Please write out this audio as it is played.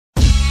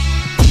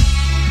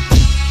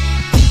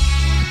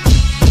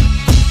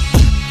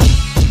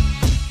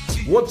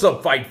What's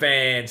up, fight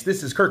fans?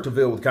 This is Kurt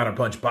DeVille with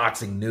Counterpunch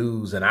Boxing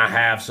News, and I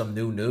have some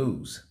new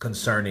news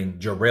concerning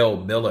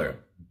Jarrell Miller,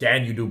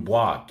 Daniel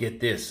Dubois.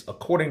 Get this.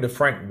 According to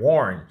Frank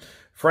Warren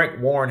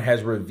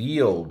has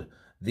revealed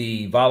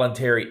the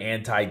voluntary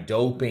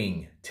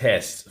anti-doping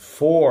tests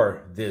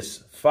for this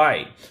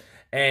fight.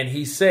 And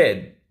he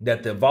said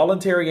that the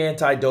voluntary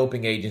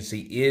anti-doping agency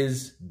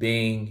is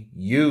being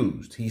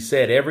used. He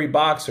said every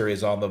boxer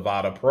is on the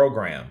VADA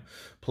program.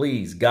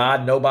 Please,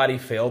 God, nobody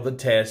failed the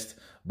test.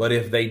 But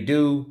if they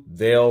do,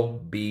 they'll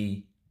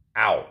be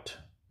out.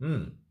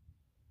 And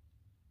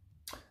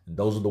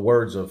those are the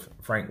words of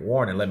Frank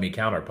Warren, and let me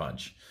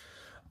counterpunch.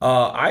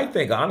 I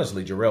think,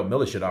 honestly, Jarrell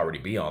Miller should already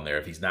be on there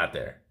if he's not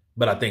there.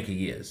 But I think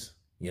he is.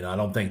 You know, I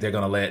don't think they're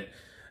going to let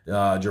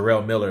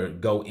Jarrell Miller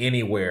go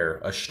anywhere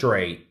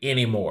astray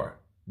anymore.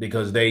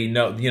 Because they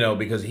know,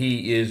 because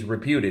he is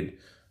reputed.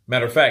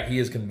 Matter of fact, he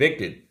is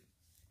convicted.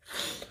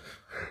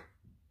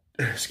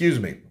 Excuse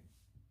me.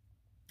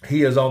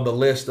 He is on the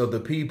list of the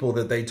people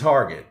that they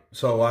target.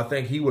 So I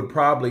think he would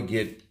probably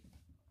get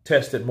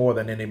tested more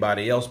than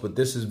anybody else. But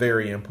this is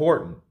very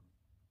important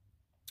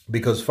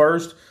because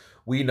first,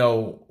 we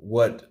know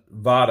what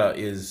VADA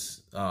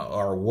is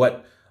or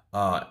what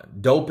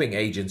doping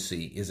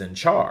agency is in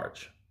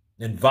charge.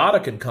 And VADA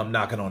can come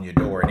knocking on your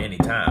door at any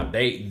time.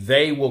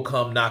 They will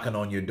come knocking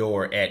on your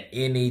door at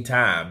any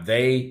time.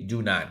 They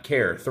do not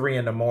care. 3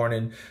 in the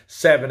morning,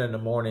 7 in the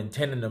morning,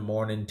 10 in the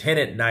morning, 10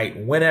 at night,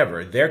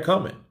 whenever. They're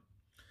coming.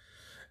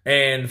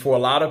 And for a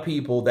lot of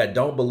people that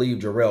don't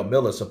believe Jarrell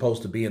Miller is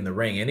supposed to be in the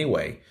ring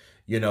anyway,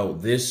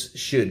 this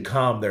should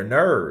calm their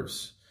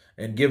nerves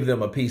and give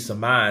them a peace of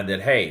mind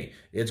that, hey,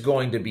 it's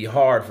going to be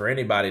hard for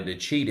anybody to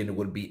cheat, and it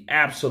would be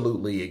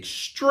absolutely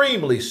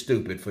extremely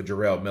stupid for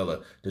Jarrell Miller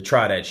to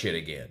try that shit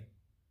again.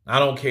 I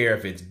don't care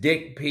if it's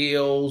dick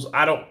pills.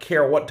 I don't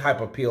care what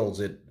type of pills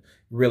it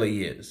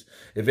really is.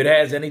 If it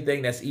has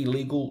anything that's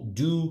illegal,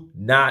 do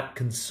not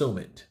consume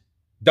it.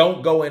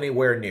 Don't go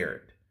anywhere near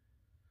it.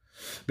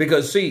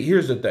 Because, see,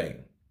 here's the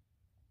thing.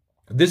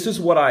 This is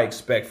what I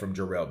expect from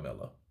Jarrell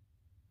Miller.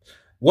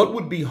 What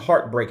would be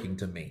heartbreaking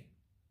to me,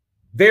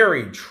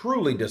 very,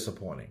 truly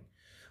disappointing,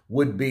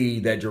 would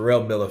be that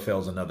Jarrell Miller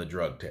fails another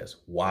drug test.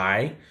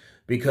 Why?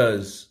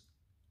 Because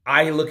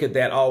I look at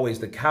that always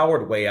the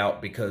coward way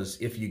out, because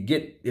if you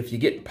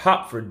get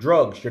popped for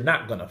drugs, you're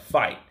not going to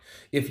fight.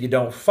 If you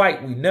don't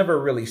fight, we never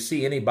really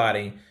see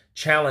anybody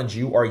challenge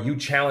you or you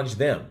challenge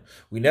them.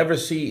 We never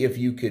see if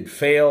you could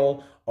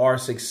fail or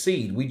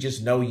succeed. We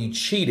just know you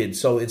cheated.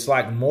 So it's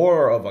like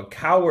more of a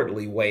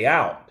cowardly way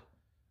out.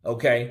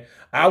 Okay.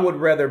 I would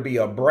rather be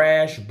a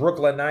brash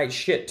Brooklynite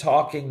shit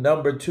talking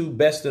 #2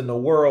 best in the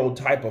world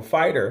type of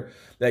fighter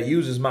that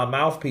uses my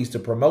mouthpiece to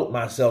promote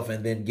myself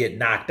and then get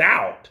knocked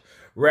out,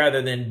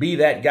 rather than be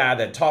that guy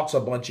that talks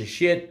a bunch of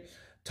shit,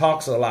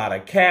 talks a lot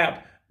of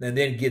cap, and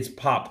then gets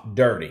popped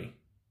dirty.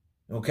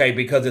 Okay.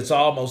 Because it's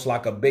almost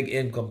like a big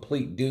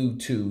incomplete due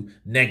to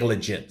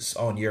negligence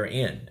on your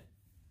end.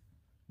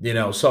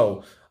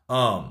 So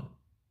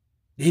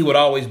he would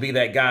always be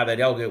that guy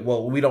that,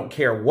 well, we don't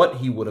care what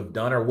he would have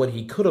done or what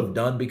he could have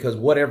done, because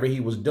whatever he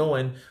was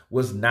doing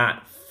was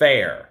not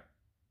fair.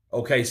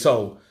 Okay,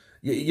 so,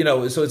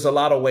 so it's a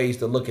lot of ways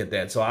to look at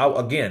that. So,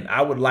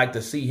 I would like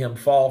to see him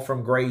fall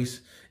from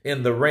grace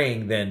in the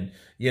ring than,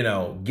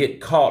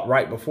 get caught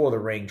right before the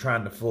ring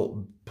trying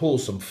to pull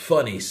some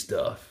funny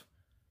stuff,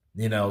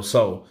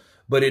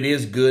 but it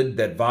is good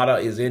that VADA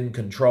is in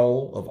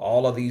control of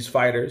all of these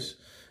fighters.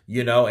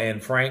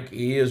 And Frank,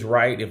 he is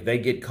right. If they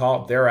get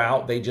caught, they're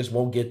out. They just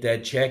won't get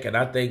that check. And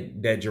I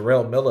think that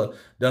Jarrell Miller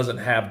doesn't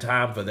have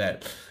time for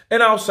that.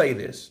 And I'll say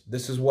this.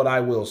 This is what I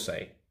will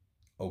say.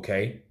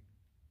 Okay.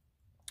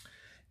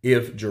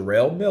 If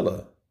Jarrell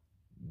Miller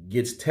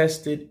gets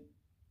tested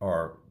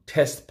or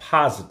test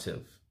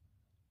positive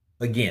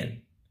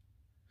again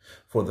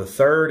for the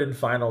third and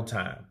final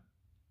time,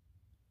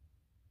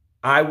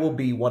 I will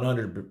be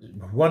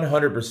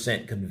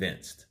 100%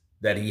 convinced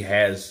that he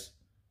has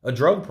a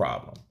drug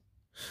problem.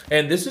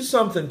 And this is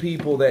something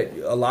people that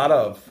a lot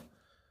of,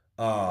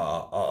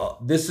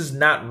 this is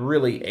not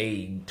really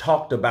a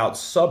talked about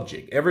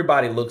subject.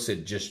 Everybody looks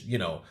at just,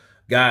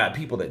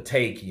 people that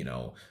take,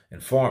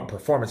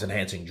 performance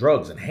enhancing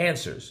drugs,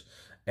 enhancers,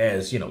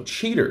 as,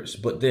 cheaters.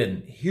 But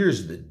then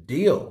here's the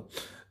deal.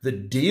 The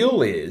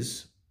deal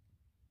is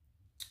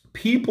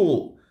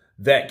people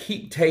that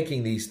keep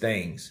taking these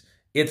things,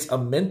 it's a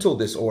mental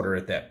disorder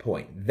at that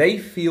point. They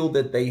feel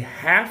that they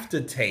have to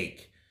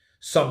take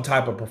some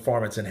type of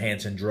performance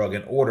enhancing drug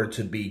in order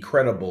to be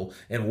credible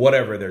in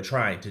whatever they're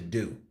trying to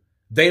do.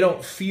 They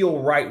don't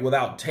feel right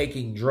without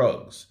taking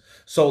drugs.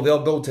 So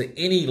they'll go to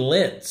any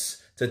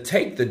lengths to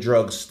take the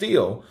drug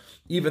still,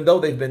 even though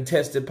they've been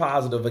tested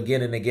positive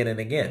again and again and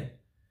again.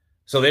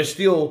 So they're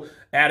still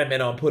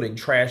adamant on putting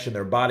trash in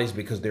their bodies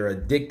because they're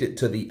addicted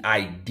to the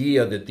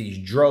idea that these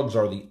drugs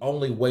are the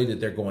only way that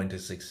they're going to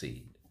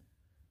succeed.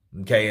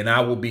 Okay, and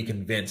I will be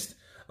convinced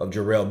of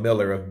Jarrell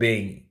Miller of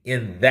being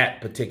in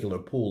that particular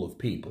pool of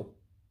people.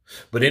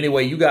 But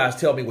anyway, you guys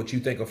tell me what you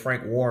think of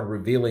Frank Warren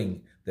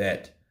revealing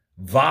that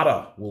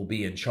VADA will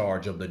be in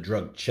charge of the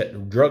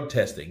drug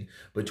testing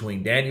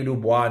between Daniel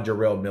Dubois and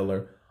Jarrell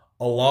Miller,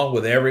 along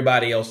with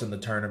everybody else in the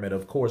tournament.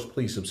 Of course,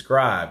 please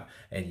subscribe.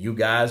 And you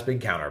guys been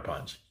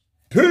Counterpunch.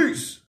 Peace!